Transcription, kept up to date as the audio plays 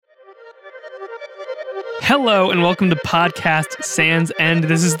Hello and welcome to Podcast Sans End.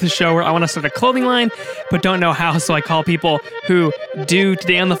 This is the show where I want to start a clothing line, but don't know how, so I call people who do.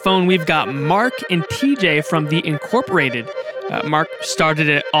 Today on the phone, we've got Mark and TJ from The Incorporated. Mark started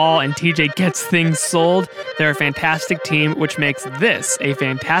it all, and TJ gets things sold. They're a fantastic team, which makes this a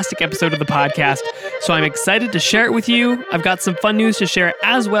fantastic episode of the podcast, so I'm excited to share it with you. I've got some fun news to share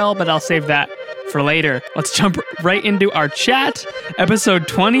as well, but I'll save that for later. Let's jump right into our chat. Episode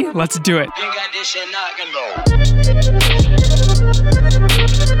 20, let's do it.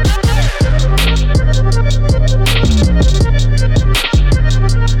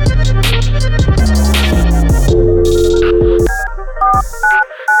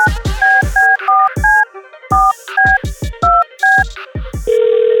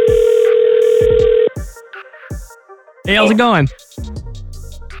 Hey, how's it going?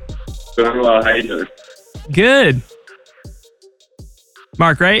 Doing well. How you doing? Good.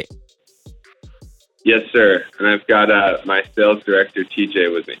 Mark, right? Yes, sir. And I've got my sales director,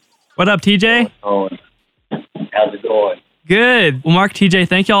 TJ, with me. What up, TJ? Oh, how's it going? Good. Well, Mark, TJ,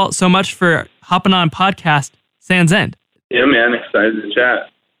 thank y'all so much for hopping on Podcast Sans End. Yeah, man. Excited to chat.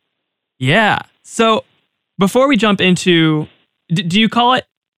 Yeah. So before we jump into, do you call it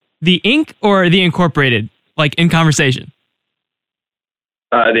the Inc. or the Incorporated, like in conversation?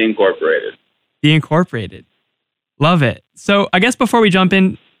 The Incorporated. The Incorporated. Love it. So I guess before we jump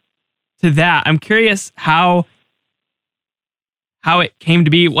in to that, I'm curious how it came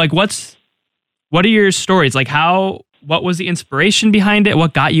to be. Like, what are your stories? Like, what was the inspiration behind it?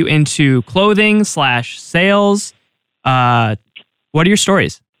 What got you into clothing / sales? What are your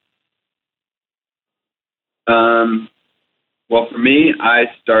stories? Well, for me, I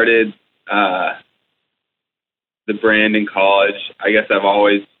started the brand in college. I guess I've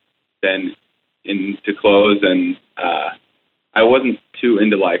always been into clothes, and I wasn't too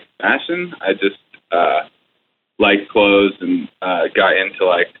into like fashion. I just liked clothes and got into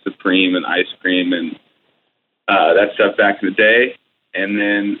like Supreme and ice cream and that stuff back in the day. And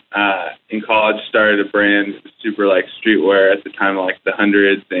then in college, started a brand, super like streetwear at the time, like the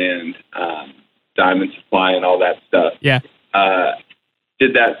Hundreds and Diamond Supply and all that stuff. Yeah.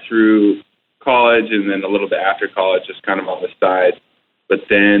 Did that through college and then a little bit after college, just kind of on the side. But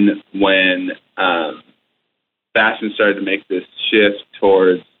then when fashion started to make this shift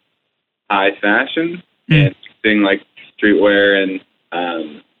towards high fashion and thing like streetwear and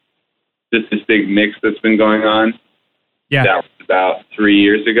just this big mix that's been going on, that was about 3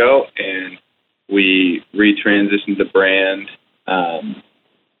 years ago, and we retransitioned the brand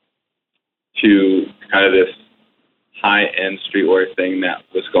to kind of this high-end streetwear thing that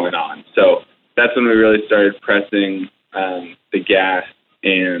was going on. So that's when we really started pressing the gas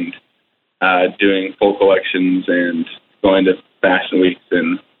and doing full collections and going to fashion weeks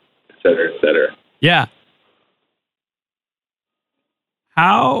and et cetera, et cetera. Yeah.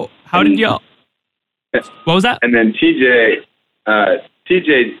 How did y'all? What was that? And then TJ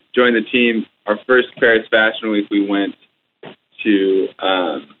joined the team. Our first Paris Fashion Week, we went to,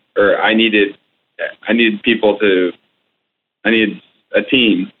 I needed a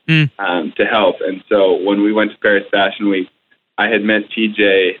team to help. And so when we went to Paris Fashion Week, I had met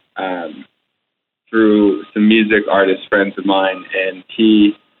TJ through some music artist friends of mine, and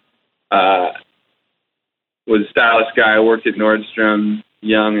he was a stylish guy, worked at Nordstrom,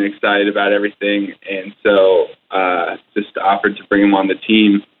 young and excited about everything. And so just offered to bring him on the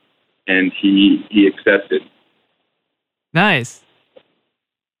team, and he accepted. Nice.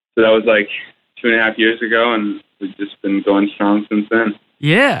 So that was like 2.5 years ago, and we've just been going strong since then.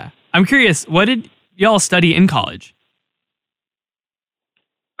 Yeah. I'm curious, what did y'all study in college?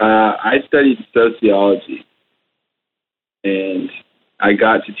 I studied sociology, and I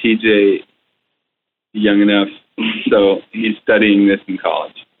got to TJ young enough, so he's studying this in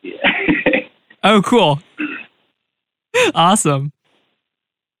college. Yeah. Oh, cool. Awesome.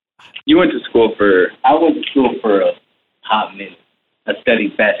 You went to school for... I went to school for a hot minute. I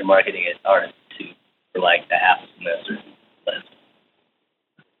studied fashion marketing at Art Institute for like the half a semester.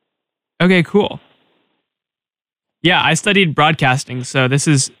 Okay, cool. Yeah, I studied broadcasting, so this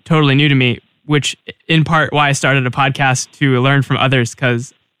is totally new to me, which in part why I started a podcast to learn from others,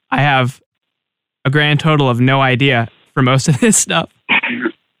 because I have a grand total of no idea for most of this stuff.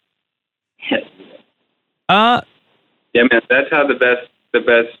 Yeah, man, that's how the best,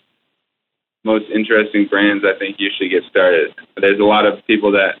 most interesting brands, I think, usually get started. There's a lot of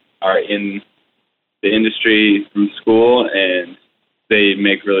people that are in the industry from school, and they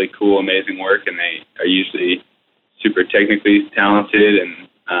make really cool, amazing work, and they are usually super technically talented, and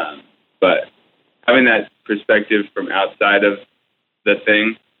but having that perspective from outside of the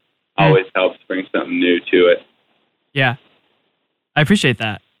thing always helps bring something new to it. Yeah, I appreciate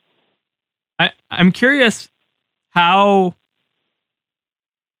that. I'm curious how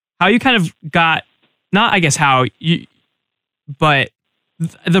you kind of got, not I guess how you, but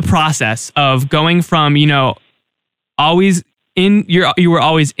the process of going from, always you were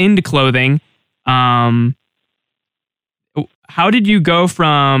always into clothing. How did you go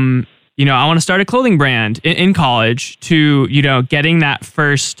from, I want to start a clothing brand in college to, getting that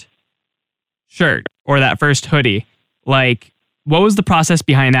first shirt or that first hoodie? Like, what was the process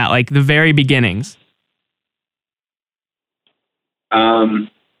behind that? Like the very beginnings?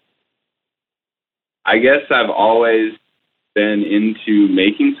 I guess I've always been into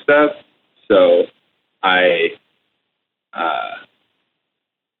making stuff. So the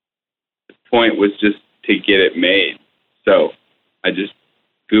point was just to get it made. So I just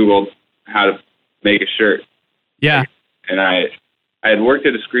Googled how to make a shirt. Yeah. And I had worked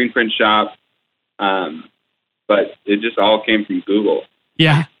at a screen print shop, but it just all came from Google.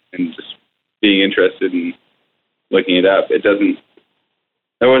 Yeah. And just being interested in looking it up.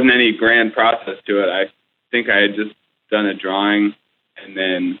 There wasn't any grand process to it. I think I had just done a drawing and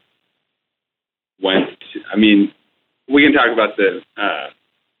then we can talk about the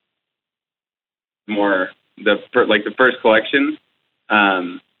first collection.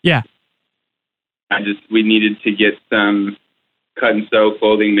 Yeah. We needed to get some cut and sew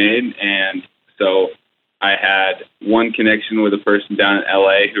clothing made. And so I had one connection with a person down in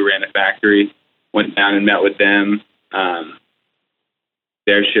LA who ran a factory, went down and met with them.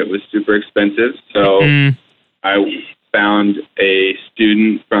 Their shit was super expensive. So I found a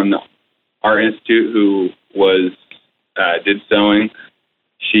student from the Art Institute who did sewing.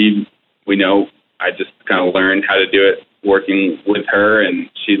 I just kind of learned how to do it working with her, and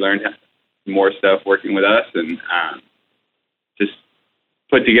she learned more stuff working with us, and just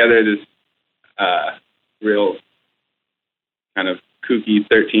put together this real kind of kooky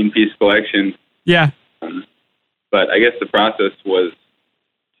 13-piece collection. Yeah. But I guess the process was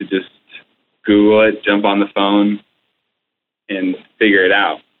to just Google it, jump on the phone, and figure it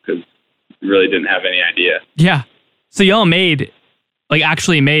out, because we really didn't have any idea. Yeah. So y'all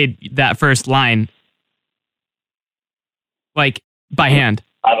actually made that first line, like, by hand?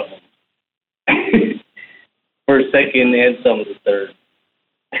 I don't know. First, second, and some of the third.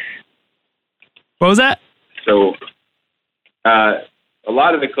 What was that? So, a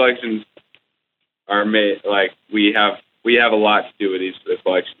lot of the collections are made, like, we have a lot to do with each of the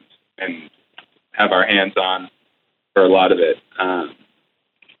collections and have our hands on for a lot of it.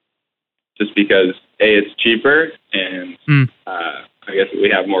 Just because, A, it's cheaper, and I guess we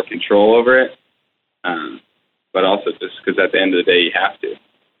have more control over it. But also just because at the end of the day, you have to.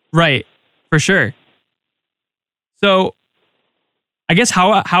 Right, for sure. So, I guess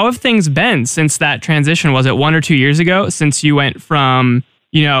how have things been since that transition? Was it 1 or 2 years ago since you went from,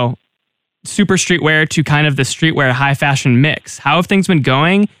 super streetwear to kind of the streetwear high fashion mix? How have things been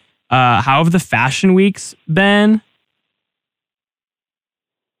going? How have the fashion weeks been?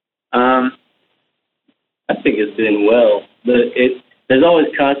 I think it's been well. There's always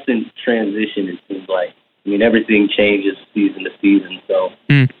constant transition, it seems like. Everything changes season to season, so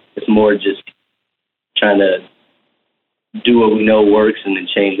it's more just trying to do what we know works and then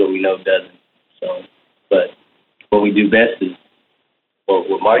change what we know doesn't. So, but what we do best is,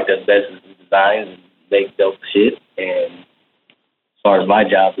 what Mark does best is design and make dope shit. And as far as my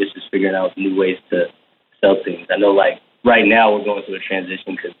job, it's just figuring out new ways to sell things. I know, like, right now we're going through a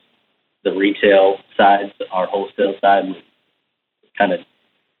transition because the retail side, our wholesale side, was kind of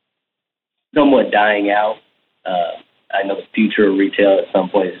somewhat dying out. I know the future of retail at some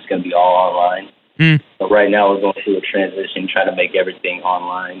point is going to be all online. But right now we're going through a transition, trying to make everything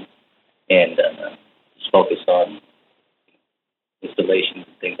online and just focus on installations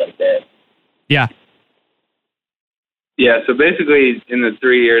and things like that. Yeah. Yeah, so basically in the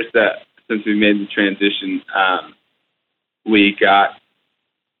 3 years since we made the transition, we got,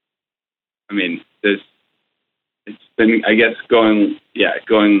 it's been, I guess,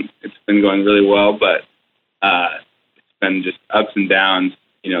 it's been going really well, but it's been just ups and downs.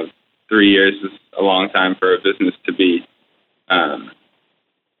 3 years is a long time for a business to be,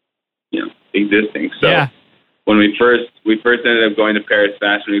 existing. So yeah. When we first ended up going to Paris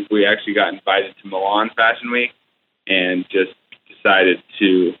Fashion Week, we actually got invited to Milan Fashion Week and just decided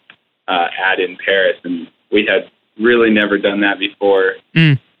to add in Paris. And we had really never done that before.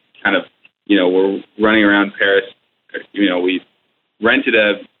 Kind of, we're running around Paris. We rented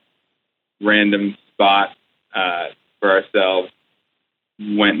a random spot for ourselves,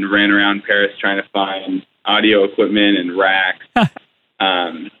 went and ran around Paris trying to find audio equipment and racks.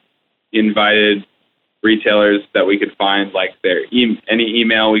 invited retailers that we could find, like any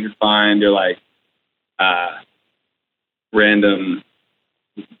email we could find, or like random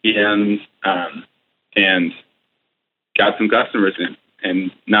DMs, and got some customers in,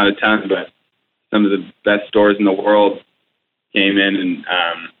 and not a ton, but some of the best stores in the world came in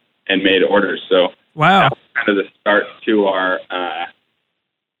and made orders. So wow, that was kind of the start to our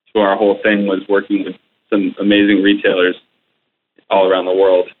whole thing, was working with some amazing retailers all around the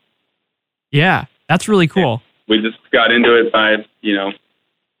world. Yeah, that's really cool. We just got into it by,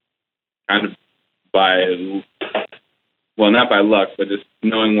 kind of not by luck, but just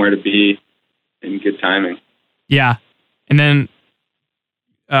knowing where to be and good timing. Yeah. And then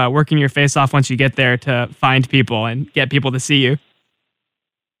working your face off once you get there to find people and get people to see you.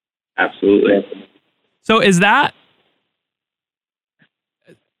 Absolutely. So is that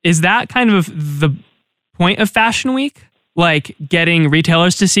kind of the point of Fashion Week? Like getting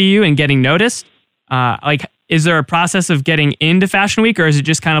retailers to see you and getting noticed? Like, is there a process of getting into Fashion Week, or is it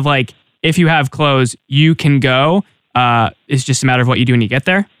just kind of like, if you have clothes, you can go? It's just a matter of what you do when you get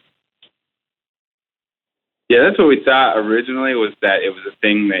there? Yeah, that's what we thought originally, was that it was a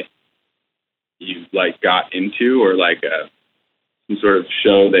thing that you like got into, or like some sort of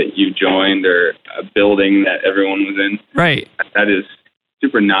show that you joined, or a building that everyone was in. Right. That is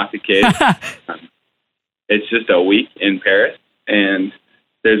super not the case. It's just a week in Paris, and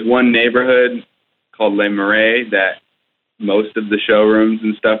there's one neighborhood called Les Marais that most of the showrooms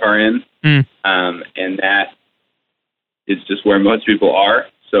and stuff are in, and that is just where most people are.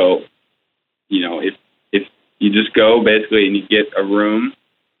 So, if you just go basically and you get a room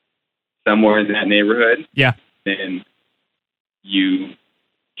somewhere in that neighborhood, then you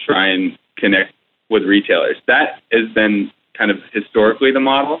try and connect with retailers. That has been kind of historically the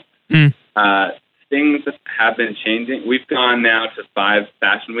model. Things have been changing. We've gone now to 5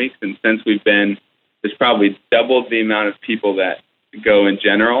 Fashion Weeks, and since there's probably doubled the amount of people that go in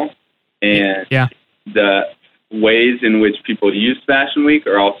general, and the ways in which people use Fashion Week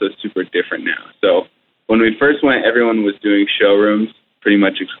are also super different now. So when we first went, everyone was doing showrooms pretty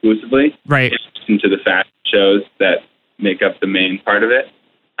much exclusively, right, into the fashion shows that make up the main part of it.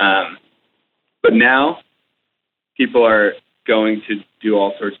 But now people are going to do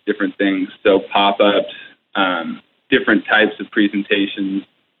all sorts of different things. So pop-ups, different types of presentations,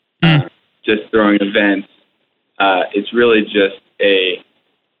 just throwing events. It's really just a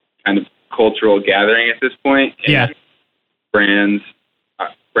kind of cultural gathering at this point. And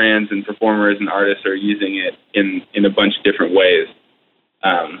brands and performers and artists are using it in a bunch of different ways,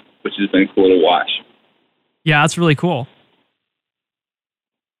 which has been cool to watch. Yeah, that's really cool.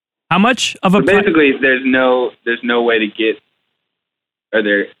 How much of a basically there's no way to get,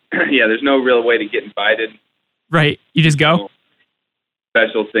 there's no real way to get invited. Right. You just go?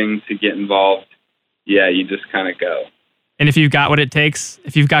 Special things to get involved. Yeah, you just kind of go. And if you've got what it takes,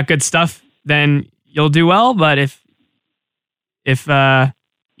 if you've got good stuff, then you'll do well. But if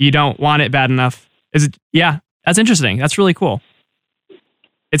you don't want it bad enough, that's interesting. That's really cool.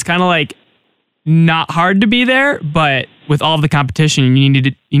 It's kind of like not hard to be there, but with all of the competition, you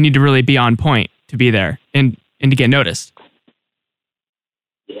need to really be on point to be there and to get noticed.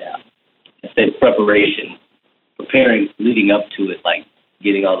 Yeah, I say preparation, preparing, leading up to it, like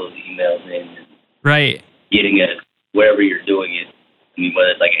getting all those emails in, and right, getting it wherever you're doing it. I mean, whether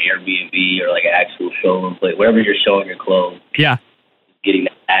it's like an Airbnb or like an actual showroom place, wherever you're showing your clothes. Yeah, getting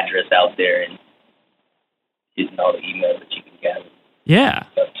the address out there and getting all the emails that you can gather. Yeah,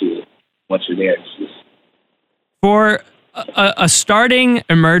 up to it. Once you're there, it's just for a starting,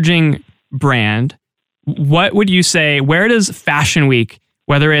 emerging brand. What would you say? Where does Fashion Week,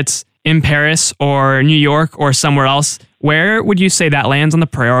 whether it's in Paris or New York or somewhere else, where would you say that lands on the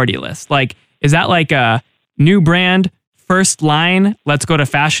priority list? Like, is that like a new brand, first line, let's go to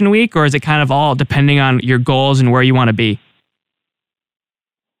Fashion Week, or is it kind of all depending on your goals and where you want to be?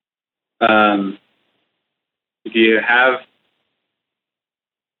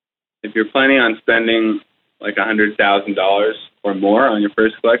 If you're planning on spending like $100,000 or more on your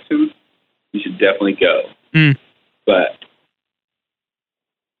first collection, you should definitely go. But,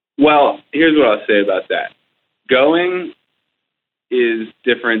 well, here's what I'll say about that. Going is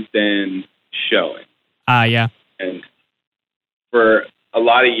different than showing. Yeah. And for a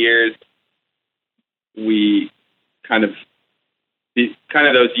lot of years, we kind of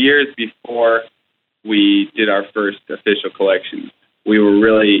those years before we did our first official collection, we were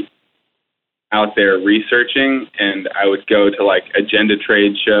really out there researching, and I would go to like agenda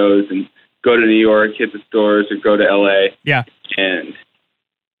trade shows and go to New York, hit the stores, or go to LA. Yeah. And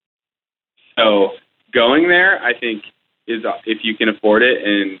so going there, I think, is, if you can afford it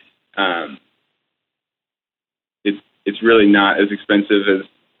and it's really not as expensive as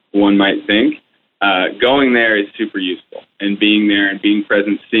one might think. Going there is super useful, and being there and being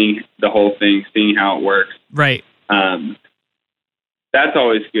present, seeing the whole thing, seeing how it works. Right. That's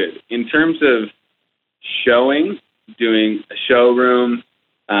always good. In terms of showing, doing a showroom,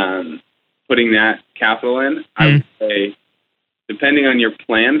 putting that capital in, I would say, depending on your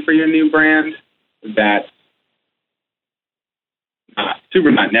plan for your new brand, that's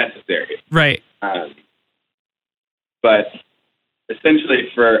not necessary. Right. But essentially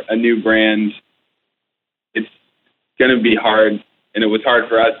for a new brand, it's going to be hard, and it was hard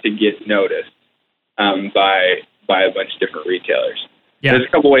for us to get noticed by a bunch of different retailers. Yeah. There's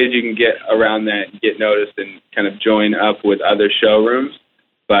a couple ways you can get around that and get noticed and kind of join up with other showrooms.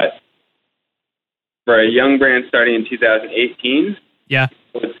 But for a young brand starting in 2018, yeah,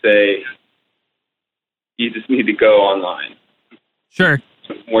 I would say you just need to go online. Sure.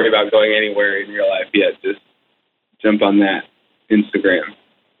 Don't worry about going anywhere in real life yet. Just jump on that Instagram.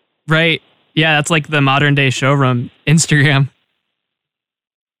 Right. Yeah, that's like the modern day showroom, Instagram.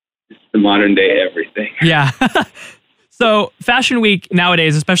 It's the modern day everything. Yeah. So Fashion Week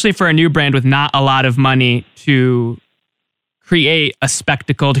nowadays, especially for a new brand with not a lot of money to create a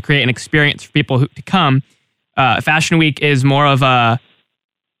spectacle, to create an experience for people to come, Fashion Week is more of a,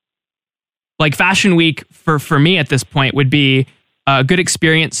 like Fashion Week for me at this point would be a good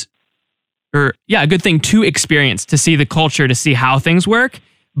experience, or a good thing to experience, to see the culture, to see how things work.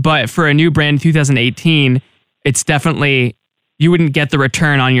 But for a new brand in 2018, it's definitely, you wouldn't get the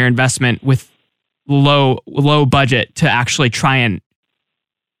return on your investment with low budget to actually try and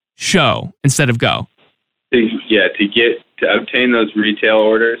show instead of go. To obtain those retail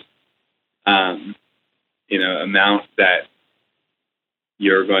orders, amount that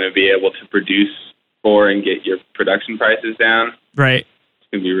you're going to be able to produce for and get your production prices down. Right. It's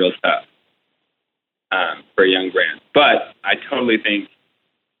going to be real tough for a young brand. But I totally think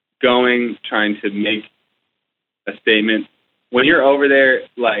trying to make a statement, when you're over there,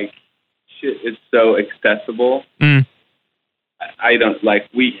 like, shit is so accessible. I don't like,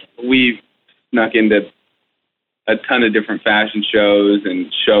 we've snuck into a ton of different fashion shows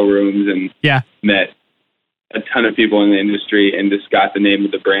and showrooms and met a ton of people in the industry and just got the name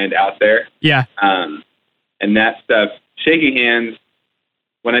of the brand out there. Yeah. And that stuff, shaking hands,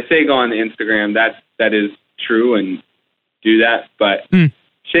 when I say go on the Instagram, that is true and do that, but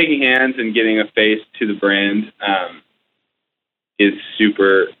shaking hands and getting a face to the brand is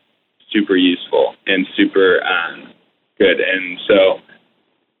super, super useful and super good. And so,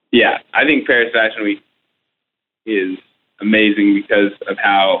 yeah, I think Paris Fashion Week is amazing because of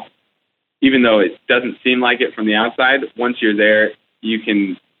how, even though it doesn't seem like it from the outside, once you're there, you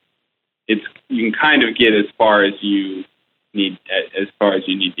can kind of get as far as you need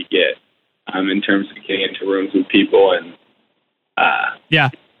to get in terms of getting into rooms with people and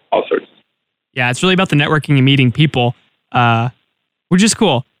all sorts. Yeah, it's really about the networking and meeting people, which is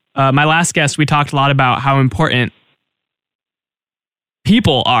cool. My last guest, we talked a lot about how important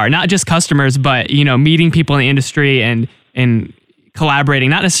people are, not just customers, but meeting people in the industry and collaborating,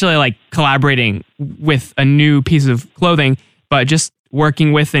 not necessarily like collaborating with a new piece of clothing, but just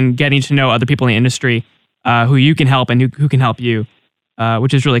working with and getting to know other people in the industry who you can help and who can help you,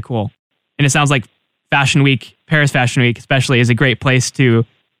 which is really cool. And it sounds like Fashion Week, Paris Fashion Week especially, is a great place to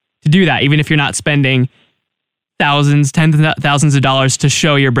do that, even if you're not spending tens of thousands of dollars to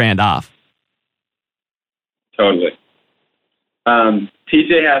show your brand off. Totally.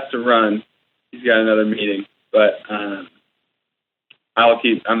 TJ has to run. He's got another meeting, but I'm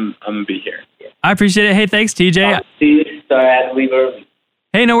gonna be here. I appreciate it. Hey, thanks, TJ. Sorry, I had to leave early.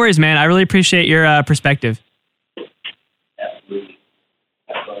 Hey, no worries, man. I really appreciate your perspective. Absolutely.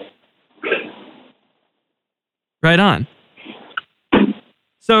 Right on.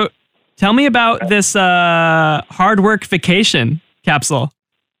 So, tell me about this hard work vacation capsule.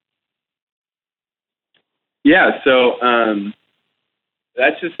 Yeah, so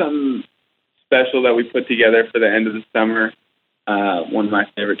that's just something special that we put together for the end of the summer. One of my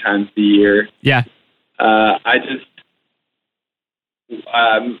favorite times of the year. Yeah. I just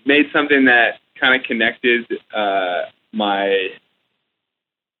made something that kind of connected my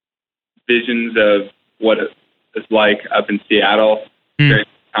visions of what it was like up in Seattle during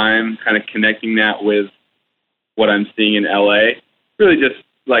the time, kind of connecting that with what I'm seeing in LA. Really just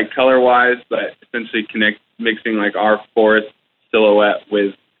like color-wise, but essentially mixing like our forest silhouette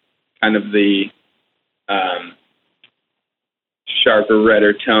with kind of the sharper,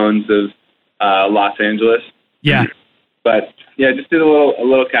 redder tones of Los Angeles. Yeah. But yeah, just did a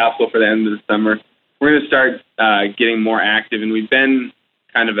little capsule for the end of the summer. We're going to start getting more active, and we've been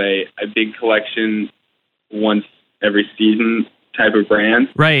kind of a big collection once every season type of brand.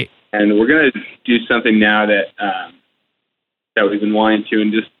 Right. And we're going to do something now that we've been wanting to,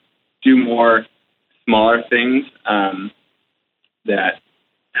 and just do more smaller things that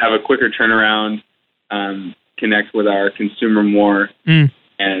have a quicker turnaround, connect with our consumer more,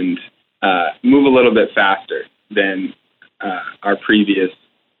 and move a little bit faster than our previous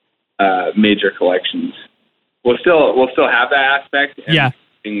major collections. We'll still have that aspect. And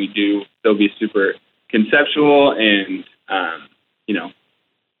everything we do still be super conceptual and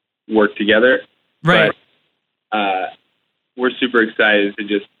work together. Right. But we're super excited to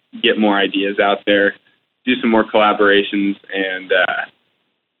just get more ideas out there, do some more collaborations, and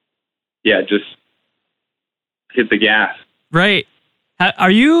just hit the gas. Right.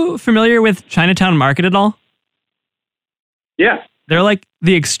 Are you familiar with Chinatown Market at all? Yeah. They're like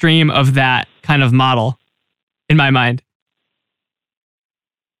the extreme of that kind of model, in my mind.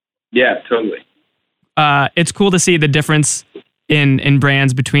 Yeah, totally. It's cool to see the difference in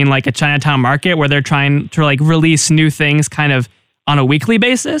brands between like a Chinatown Market, where they're trying to like release new things kind of on a weekly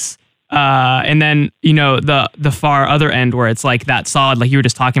basis. And then, the far other end where it's like that solid, like you were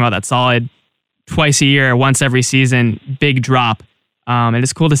just talking about, that solid twice a year, once every season, big drop. And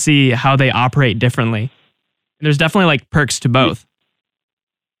it's cool to see how they operate differently. There's definitely like perks to both.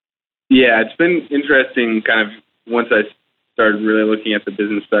 Yeah, it's been interesting kind of once I started really looking at the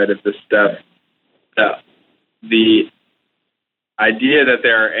business side of this stuff. The idea that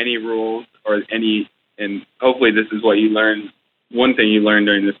there are any rules or and hopefully this is what you learn. One thing you learned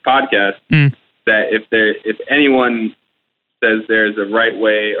during this podcast, that if anyone says there's a right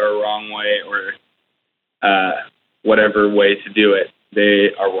way or a wrong way or whatever way to do it, they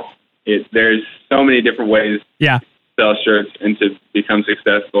are wrong. There's so many different ways to sell shirts and to become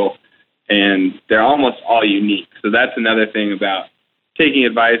successful, and they're almost all unique. So that's another thing about taking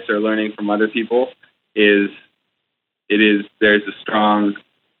advice or learning from other people is there's a strong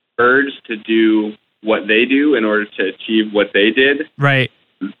urge to do what they do in order to achieve what they did. Right.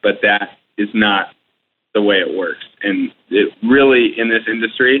 But that is not the way it works. And it really, in this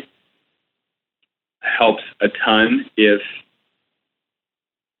industry, helps a ton if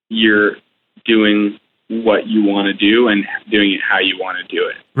you're doing what you want to do and doing it how you want to do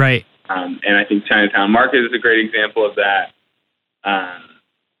it. Right. And I think Chinatown Market is a great example of that.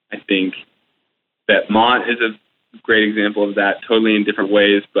 I think that Mont is a great example of that, totally in different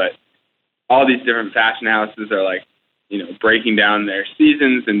ways, but all these different fashion houses are like, breaking down their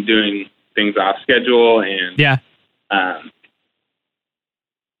seasons and doing things off schedule.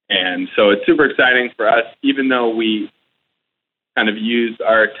 And so it's super exciting for us, even though we kind of use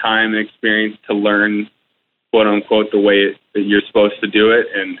our time and experience to learn, quote unquote, the way that you're supposed to do it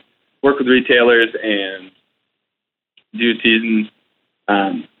and work with retailers and do seasons.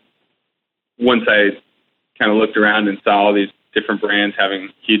 Once I kind of looked around and saw all these different brands having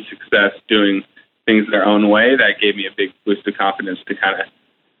huge success doing things their own way, that gave me a big boost of confidence to kind of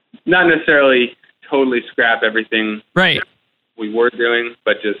not necessarily totally scrap everything we were doing,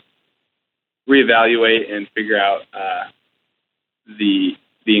 but just reevaluate and figure out the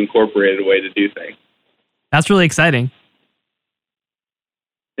incorporated way to do things. That's really exciting.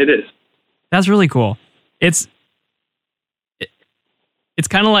 It is. That's really cool. It's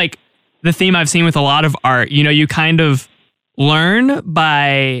kind of like the theme I've seen with a lot of art. You kind of learn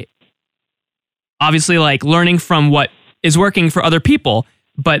by obviously like learning from what is working for other people,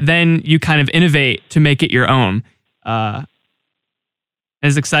 but then you kind of innovate to make it your own.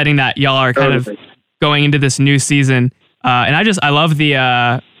 It's exciting that y'all are kind of going into this new season. And I love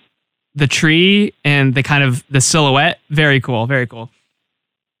the tree and the kind of the silhouette. Very cool. Very cool.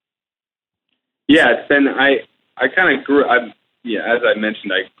 Yeah, it's been, I kind of grew up, as I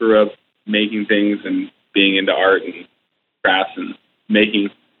mentioned, I grew up making things and being into art and crafts and making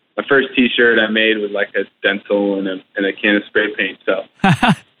my first t-shirt I made with like a stencil and a can of spray paint. So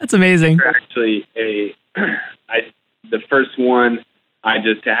that's amazing. Actually, the first one, I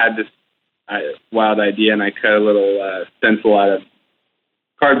just had this wild idea, and I cut a little stencil out of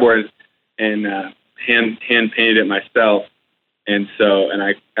cardboard and hand painted it myself. And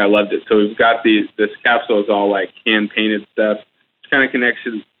I loved it. So we've got this capsule is all like hand painted stuff. It kind of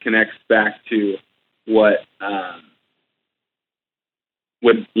connects back to what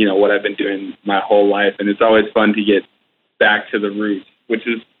I've been doing my whole life. And it's always fun to get back to the roots, which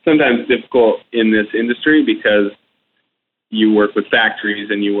is sometimes difficult in this industry because you work with factories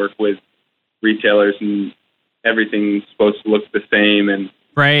and you work with retailers and everything's supposed to look the same. And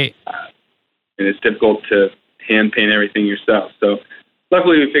and it's difficult to hand paint everything yourself. So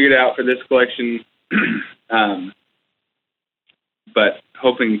luckily we figured it out for this collection. But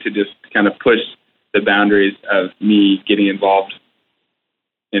hoping to just kind of push the boundaries of me getting involved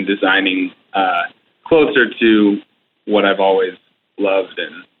in designing closer to what I've always loved.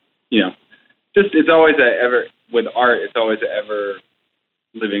 And, just it's always with art, it's always an ever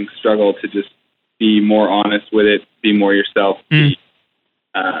living struggle to just be more honest with it, be more yourself, be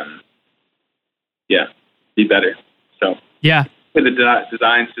better. So yeah, the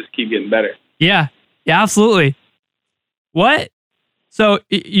designs just keep getting better. Yeah, absolutely. So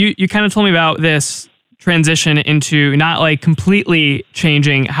you kind of told me about this transition into not like completely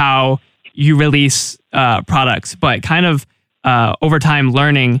changing how you release products, but kind of over time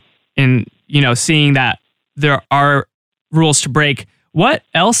learning and, seeing that there are rules to break. What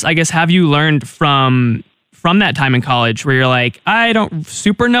else, I guess, have you learned from that time in college where you're like, I don't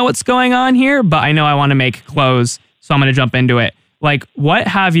super know what's going on here, but I know I want to make clothes, so I'm going to jump into it. Like, what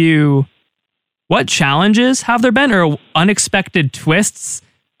challenges have there been, or unexpected twists?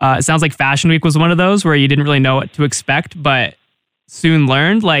 It sounds like Fashion Week was one of those where you didn't really know what to expect, but soon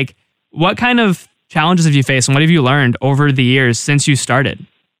learned. Like, what kind of challenges have you faced, and what have you learned over the years since you started?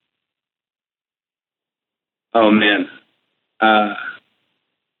 Oh, man.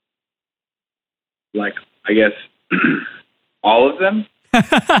 I guess all of them.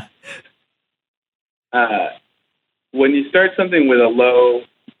 When you start something with a low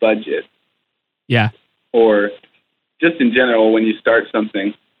budget, or just in general, when you start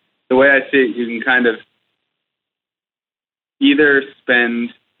something, the way I see it, you can kind of either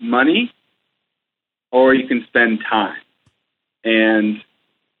spend money or you can spend time. And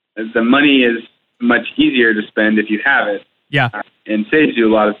the money is much easier to spend if you have it. And saves you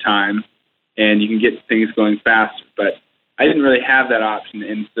a lot of time, and you can get things going faster. But I didn't really have that option.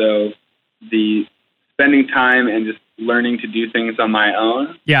 And so the spending time and just learning to do things on my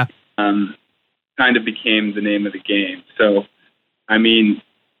own kind of became the name of the game. So, I mean,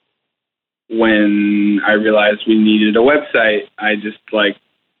 when I realized we needed a website, I just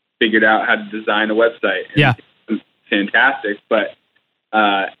figured out how to design a website. And it was fantastic, but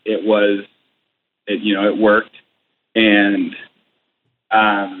it worked. And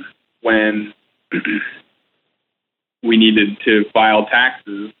when we needed to file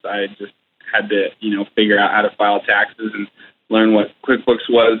taxes, I just had to, figure out how to file taxes and learn what QuickBooks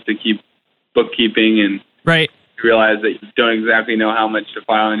was to keep bookkeeping, and realize that you don't exactly know how much to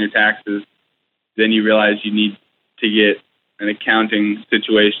file on your taxes. Then you realize you need to get an accounting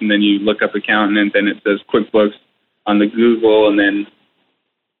situation. Then you look up accountant, then it says QuickBooks on the Google, and then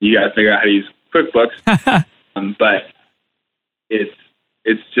you got to figure out how to use QuickBooks. But it's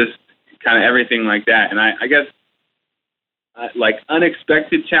just kind of everything like that. And I guess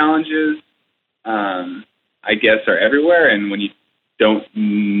unexpected challenges, I guess, are everywhere. And when you don't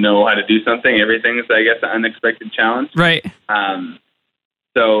know how to do something, everything is, I guess, an unexpected challenge. Right.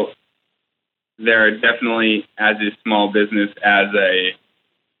 So there are definitely, as a small business, as a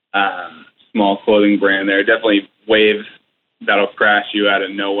small clothing brand, there are definitely waves that'll crash you out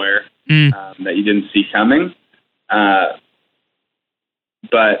of nowhere that you didn't see coming. But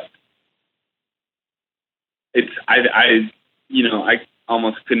I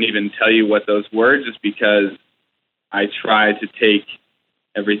almost couldn't even tell you what those were, just because I try to take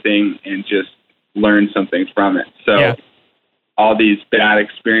everything and just learn something from it. So all these bad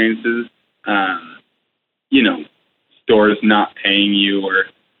experiences, stores not paying you, or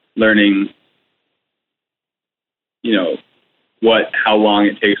learning, how long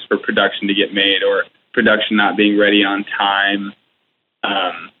it takes for production to get made, or production not being ready on time,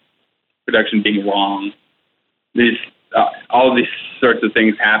 production being wrong. All these sorts of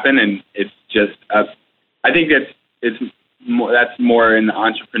things happen, and it's just I think that's more in the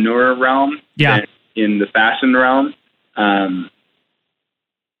entrepreneur realm than in the fashion realm.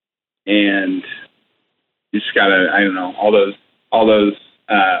 And you just gotta, I don't know, all those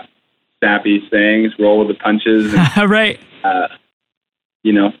sappy sayings, roll with the punches. And, right.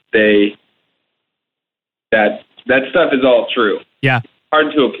 That stuff is all true. Yeah.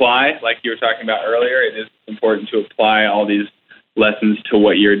 Hard to apply, like you were talking about earlier. It is important to apply all these lessons to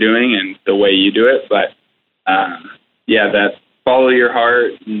what you're doing and the way you do it. But that follow your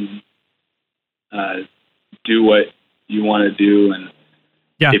heart and do what you want to do. And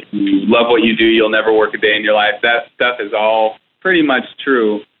if you love what you do, you'll never work a day in your life. That stuff is all pretty much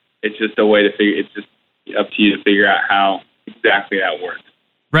true. It's just a way to figure. It's just up to you to figure out how exactly that works.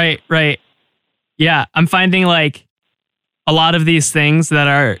 Right. Yeah, I'm finding a lot of these things that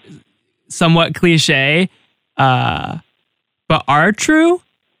are somewhat cliche, but are true,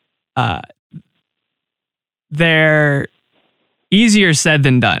 they're easier said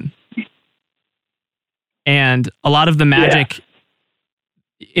than done. And a lot of the magic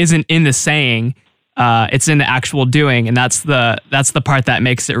isn't in the saying, it's in the actual doing, and that's the part that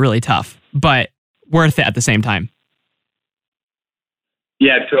makes it really tough, but worth it at the same time.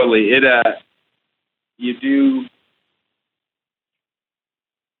 Yeah, totally. At the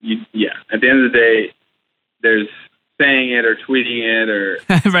end of the day, there's saying it or tweeting it or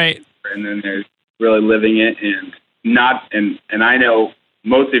right. And then there's really living it and I know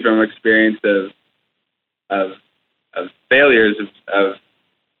mostly from experience of failures of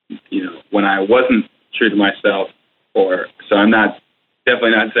when I wasn't true to myself, so I'm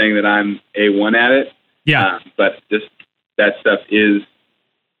definitely not saying that I'm A1 at it. Yeah. But just that stuff is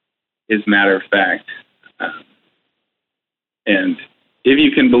matter of fact. And if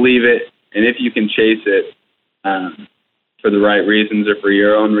you can believe it and if you can chase it for the right reasons or for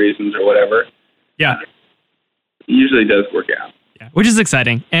your own reasons or whatever, yeah, it usually does work out. Yeah, which is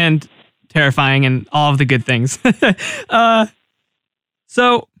exciting and terrifying and all of the good things.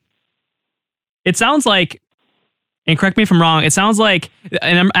 So it sounds like, and correct me if I'm wrong, it sounds like,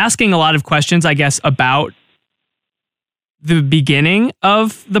 and I'm asking a lot of questions, I guess, about the beginning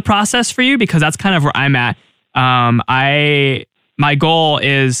of the process for you, because that's kind of where I'm at. My goal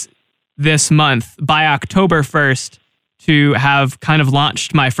is this month, by October 1st, to have kind of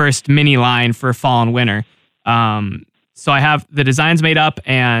launched my first mini line for fall and winter. So I have the designs made up,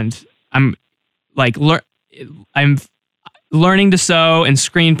 and I'm learning to sew and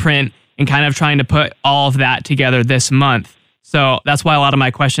screen print and kind of trying to put all of that together this month. So that's why a lot of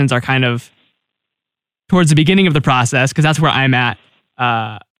my questions are kind of towards the beginning of the process, because that's where I'm at.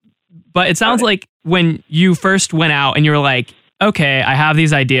 But it sounds like when you first went out and you were like, okay, I have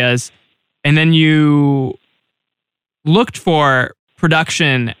these ideas, and then you looked for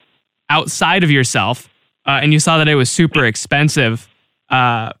production outside of yourself, and you saw that it was super expensive.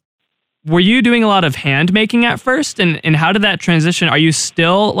 Were you doing a lot of hand making at first? And how did that transition? Are you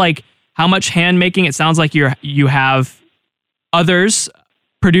still how much hand making? It sounds like you have others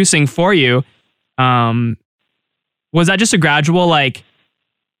producing for you. Was that just a gradual,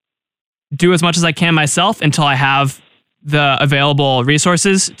 do as much as I can myself until I have the available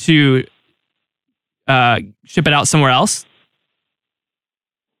resources to ship it out somewhere else?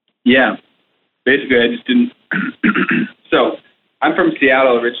 Yeah. Basically, I just didn't. So I'm from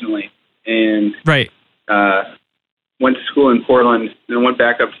Seattle originally, and right. Went to school in Portland, then went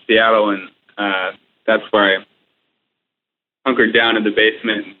back up to Seattle, and that's where I hunkered down in the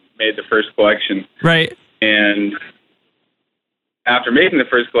basement and made the first collection. Right. And after making the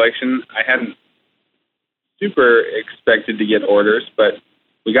first collection, I hadn't super expected to get orders, but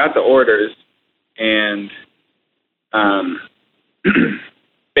we got the orders, and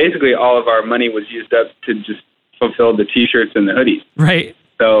basically all of our money was used up to just fulfill the T-shirts and the hoodies. Right.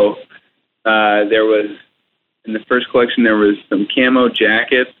 So there was, in the first collection, there was some camo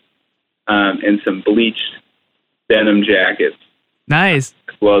jackets and some bleached denim jackets. Nice.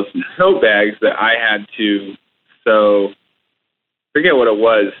 As well as some tote bags that I had to sew. Forget what it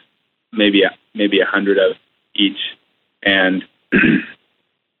was, maybe 100 of each, and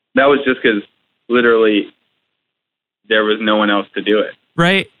that was just because literally there was no one else to do it.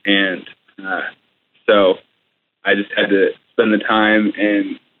 Right. And so I just had to spend the time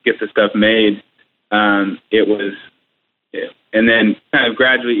and get the stuff made. And then kind of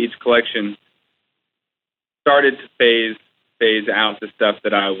gradually each collection started to phase out the stuff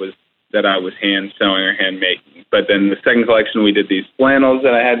that I was hand sewing or hand making. But then the second collection, we did these flannels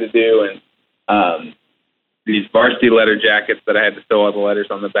that I had to do, and these varsity letter jackets that I had to sew all the letters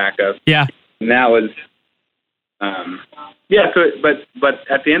on the back of. Yeah. And that was, but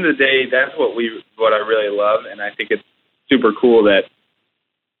at the end of the day, that's what I really love. And I think it's super cool that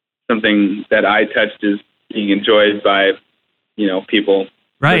something that I touched is being enjoyed by, people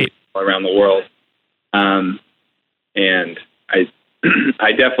right around the world. And I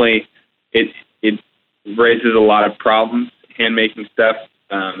definitely, it raises a lot of problems, hand making stuff,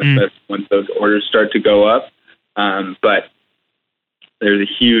 especially once those orders start to go up. But there's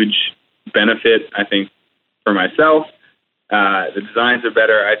a huge benefit, I think, for myself. The designs are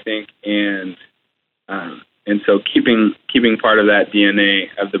better, I think, and so keeping part of that DNA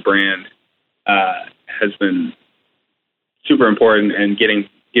of the brand has been super important, and getting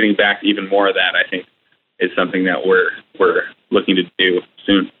back even more of that, I think, is something that we're looking to do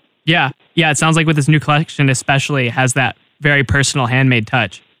soon. Yeah. It sounds like with this new collection, especially, it has that very personal handmade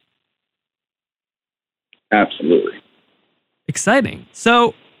touch. Absolutely. Exciting.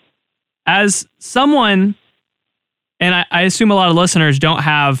 So, as someone, and I assume a lot of listeners don't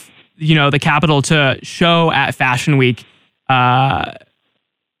have, the capital to show at Fashion Week,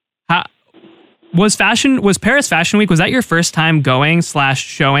 was Paris Fashion Week, was that your first time going /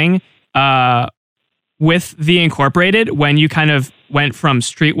 showing with the Incorporated when you kind of went from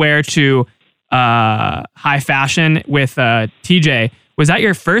streetwear to high fashion with TJ? Was that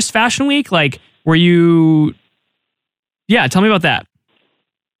your first fashion week? Like, were you... Yeah, tell me about that.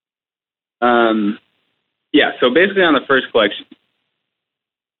 Yeah, so basically on the first collection,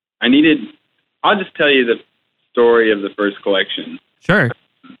 I'll just tell you the story of the first collection. Sure.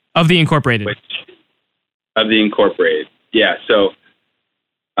 Of the Incorporated. Of the Incorporated. Yeah, so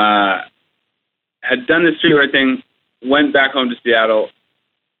had done the streetwear thing, went back home to Seattle.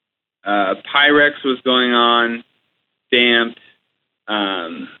 Pyrex was going on, Stamped.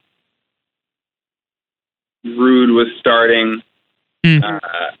 Rude was starting.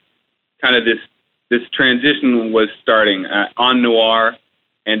 Kind of this transition was starting on Noir.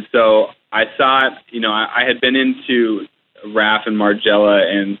 And so I thought, I had been into Raf and Margiela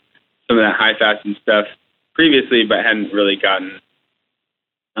and some of that high fashion stuff previously, but hadn't really gotten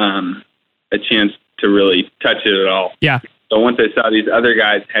a chance to really touch it at all. Yeah. So once I saw these other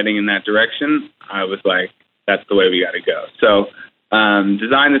guys heading in that direction, I was like, that's the way we got to go. So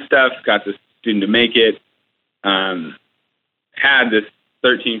designed the stuff, got the student to make it, had this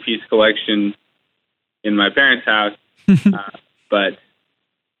 13-piece collection in my parents' house, but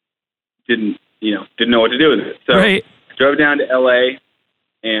didn't know what to do with it. So right. I drove down to LA,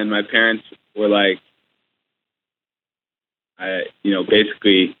 and my parents were like,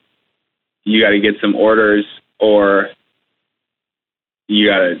 basically, you got to get some orders, or you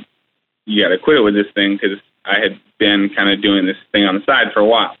got to quit it with this thing, because I had been kind of doing this thing on the side for a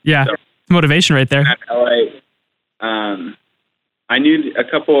while. Yeah, so, motivation right there. At LA, I knew a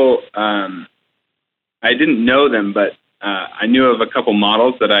couple. I didn't know them, but I knew of a couple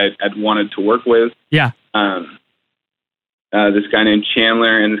models that I'd wanted to work with. Yeah. This guy named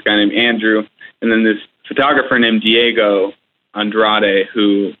Chandler and this guy named Andrew, and then this photographer named Diego Andrade,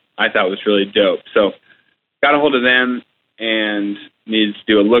 who I thought was really dope. So got a hold of them and needed to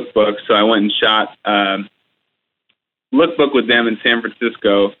do a lookbook. So I went and shot lookbook with them in San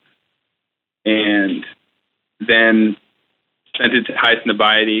Francisco, and then sent it to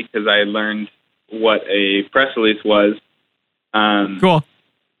Highsnobiety because I had learned what a press release was. Cool.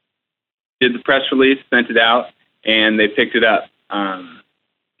 Did the press release, sent it out, and they picked it up.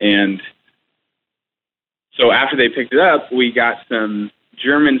 And so after they picked it up, we got some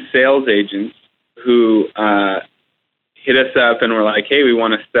German sales agents who hit us up and were like, hey, we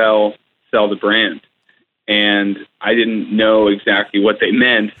want to sell the brand. And I didn't know exactly what they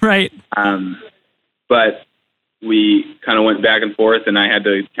meant. Right. But we kind of went back and forth, and I had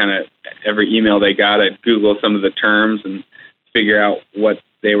to every email they got, I'd Google some of the terms and figure out what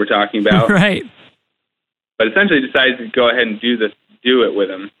they were talking about. Right. But essentially decided to go ahead and do it with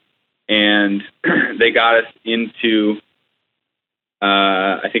them. And they got us into,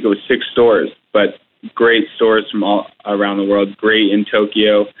 I think it was 6 stores, but great stores from all around the world. Great in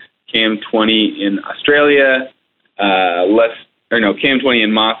Tokyo, KM20 in Australia, KM20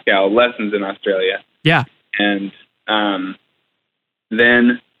 in Moscow, Lessons in Australia. Yeah. And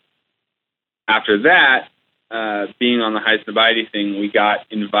then after that, being on the Highsnobiety thing, we got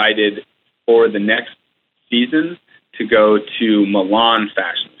invited for the next season to go to Milan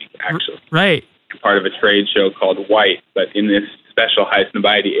Fashion Week, actually. Right. Part of a trade show called White, but in this special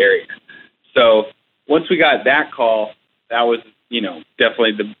Highsnobiety area. So once we got that call, that was,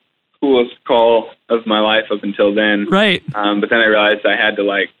 definitely the coolest call of my life up until then. Right. But then I realized I had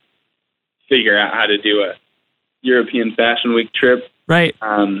to figure out how to do a European Fashion Week trip. Right.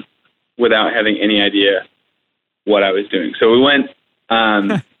 Without having any idea what I was doing. So we went,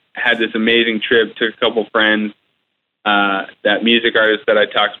 had this amazing trip, took a couple friends, that music artist that I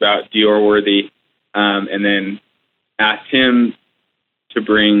talked about, Dior Worthy, and then asked him to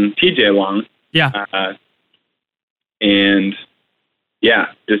bring TJ along. Yeah. And yeah,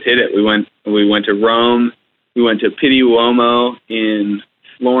 just hit it. We went to Rome. We went to Pitti Uomo in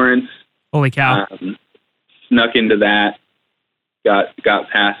Florence. Holy cow. Snuck into that. Got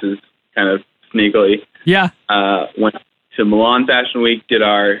passes kind of sneakily. Yeah. Went to Milan Fashion Week, did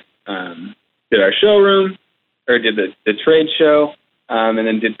our showroom, or did the trade show, and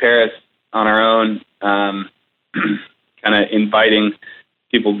then did Paris on our own, kind of inviting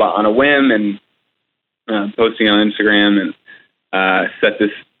people on a whim and posting on Instagram, and set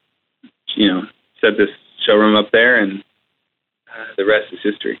this showroom up there, and the rest is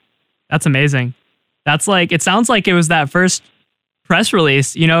history. That's amazing. That's it sounds like it was that first press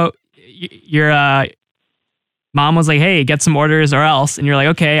release, your mom was like, hey, get some orders or else. And you're like,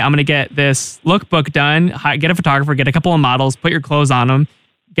 okay, I'm going to get this lookbook done, get a photographer, get a couple of models, put your clothes on them,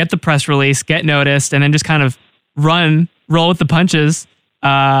 get the press release, get noticed, and then just kind of roll with the punches.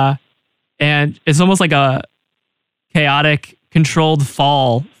 And it's almost like a chaotic, controlled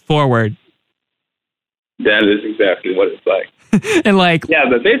fall forward. That is exactly what it's like. And like, yeah,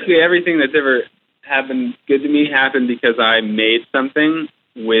 but basically everything that's ever happened good to me happened because I made something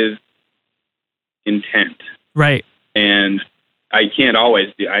with intent. Right. And I can't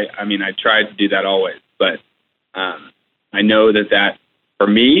always do. I mean, I tried to do that always, but I know that for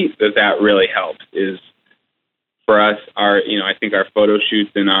me that really helps. Is for us, I think our photo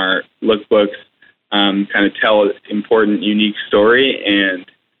shoots and our lookbooks kind of tell an important, unique story, and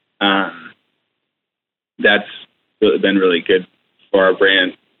that's been really good for our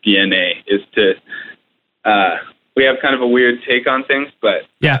brand DNA. Is to we have kind of a weird take on things, but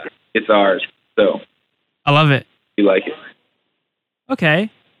yeah, it's ours. So I love it. You like it? Okay.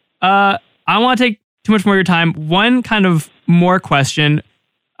 I don't want to take too much more of your time. One kind of more question.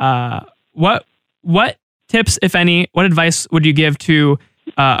 What tips, if any, what advice would you give to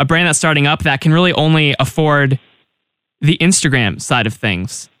a brand that's starting up that can really only afford the Instagram side of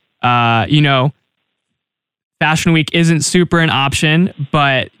things? Fashion Week isn't super an option,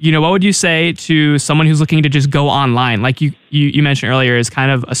 but what would you say to someone who's looking to just go online? Like you mentioned earlier, is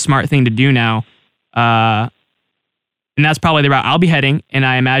kind of a smart thing to do now. And that's probably the route I'll be heading. And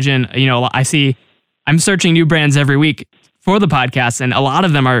I imagine, I'm searching new brands every week for the podcast, and a lot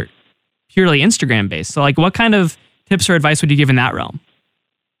of them are purely Instagram based. So like, what kind of tips or advice would you give in that realm?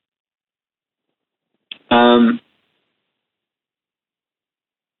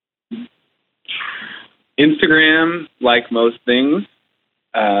 Instagram, like most things,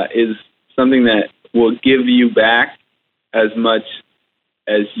 is something that will give you back as much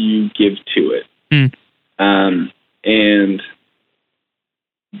as you give to it. And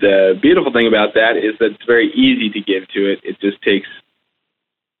the beautiful thing about that is that it's very easy to give to it. It just takes,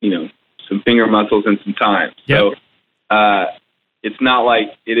 some finger muscles and some time. Yep. So it's not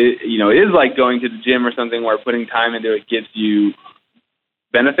like it is, it is like going to the gym or something where putting time into it gives you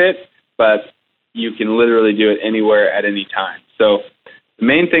benefit, but you can literally do it anywhere at any time. So the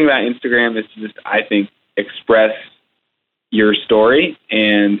main thing about Instagram is to just, I think, express your story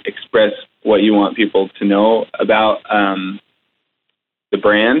and express what you want people to know about the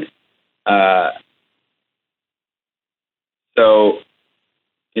brand. So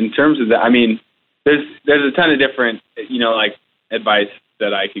in terms of that, I mean, there's a ton of different, advice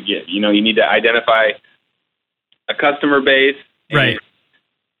that I could give. You need to identify a customer base, and right,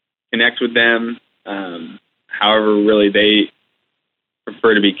 connect with them, however really they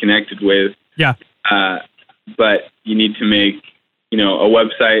prefer to be connected with. Yeah. But you need to make, a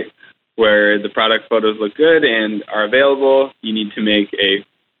website where the product photos look good and are available. You need to make you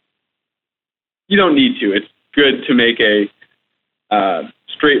don't need to. It's good to make a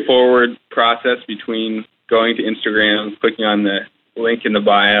straightforward process between going to Instagram, clicking on the link in the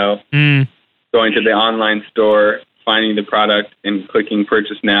bio, going to the online store, finding the product, and clicking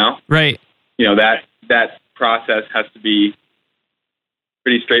purchase now. Right. That process has to be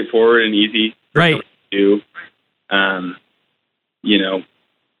pretty straightforward and easy right. to do.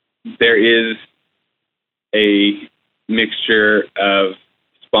 There is a mixture of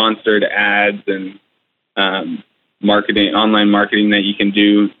sponsored ads and online marketing that you can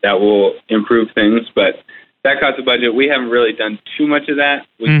do that will improve things, but that costs a budget. We haven't really done too much of that.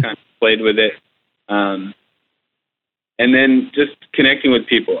 We've kind of played with it. And then just connecting with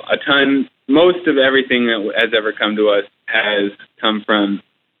people. Most of everything that has ever come to us has come from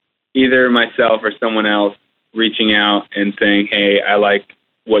either myself or someone else reaching out and saying, hey, I like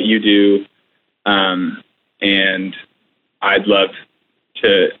what you do, and I'd love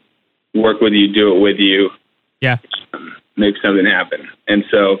to work with you, do it with you, make something happen. And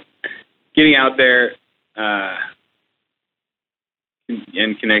so getting out there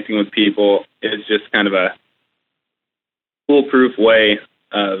and connecting with people is just kind of a foolproof way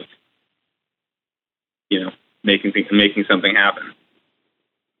of making something happen.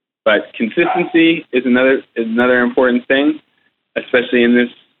 But consistency is another important thing, especially in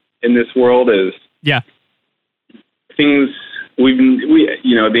this world. Is things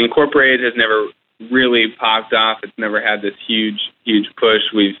the Incorporated has never really popped off. It's never had this huge push.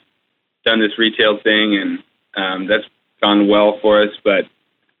 We've done this retail thing, and that's gone well for us. But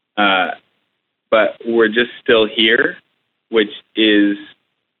we're just still here, which is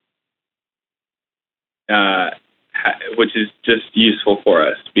just useful for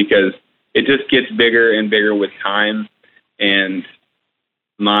us because it just gets bigger and bigger with time. And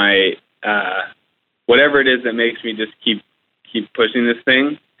my whatever it is that makes me just keep pushing this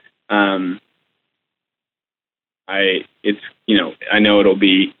thing I know it'll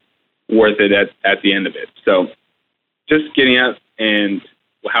be worth it at the end of it. So just getting up, and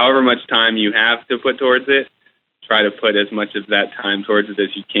however much time you have to put towards it, try to put as much of that time towards it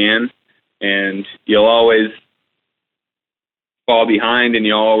as you can. And you'll always fall behind, and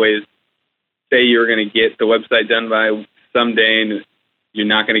you'll always say you're going to get the website done by someday, and you're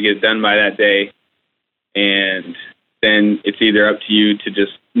not going to get it done by that day. And then it's either up to you to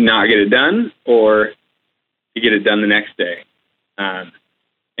just not get it done or to get it done the next day. And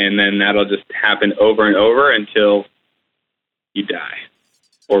then that'll just happen over and over until you die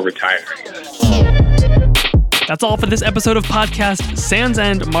or retire, I guess. That's all for this episode of Podcast Sans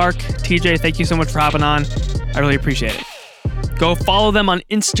End. Mark, TJ, thank you so much for hopping on. I really appreciate it. Go follow them on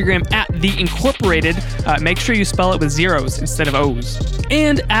Instagram at The Incorporated. Make sure you spell it with zeros instead of O's.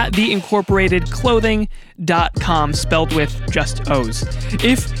 And at theincorporatedclothing.com, spelled with just O's.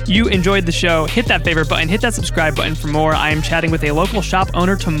 If you enjoyed the show, hit that favorite button, hit that subscribe button for more. I am chatting with a local shop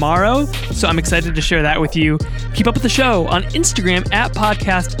owner tomorrow, so I'm excited to share that with you. Keep up with the show on Instagram at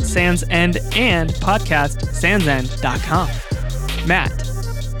Podcast Sans End and podcastsansend.com. Matt,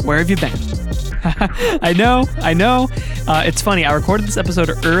 where have you been? I know. It's funny. I recorded this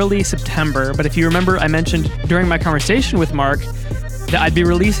episode early September, but if you remember, I mentioned during my conversation with Mark that I'd be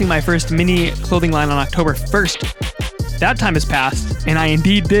releasing my first mini clothing line on October 1st. That time has passed, and I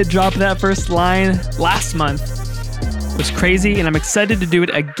indeed did drop that first line last month. It was crazy, and I'm excited to do it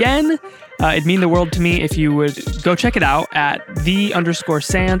again. It'd mean the world to me if you would go check it out at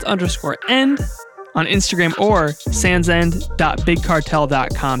the_sans_end on Instagram or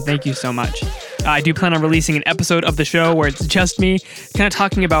sansend.bigcartel.com. Thank you so much. I do plan on releasing an episode of the show where it's just me kind of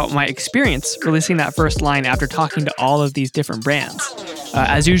talking about my experience releasing that first line after talking to all of these different brands.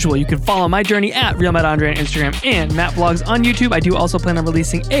 As usual, you can follow my journey at RealMattAndre on Instagram and Matt Vlogs on YouTube. I do also plan on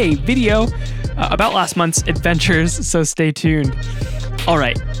releasing a video about last month's adventures, so stay tuned. All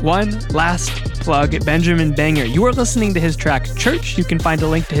right, one last plug. Benjamin Banger. You are listening to his track, Church. You can find a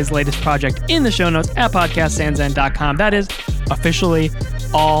link to his latest project in the show notes at podcastsansend.com. That is officially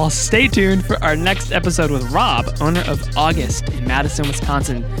all. Stay tuned for our next episode with Rob, owner of August in Madison,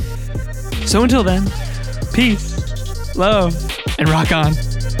 Wisconsin. So until then, peace, love, and rock on.